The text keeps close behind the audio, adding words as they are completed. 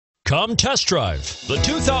Come test drive the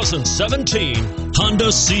 2017 Honda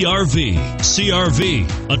CR-V. CR-V,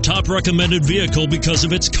 a top recommended vehicle because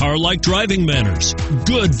of its car-like driving manners,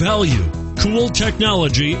 good value, cool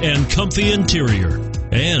technology, and comfy interior.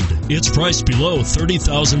 And it's priced below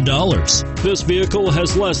 $30,000. This vehicle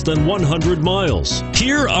has less than 100 miles.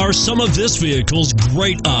 Here are some of this vehicle's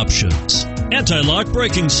great options: anti-lock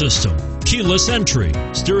braking system, keyless entry,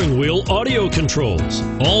 steering wheel audio controls,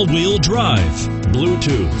 all-wheel drive,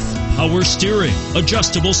 Bluetooth, power steering,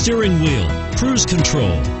 adjustable steering wheel, cruise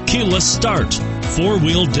control, keyless start,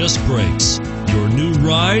 four-wheel disc brakes. Your new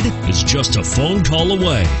ride is just a phone call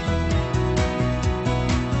away.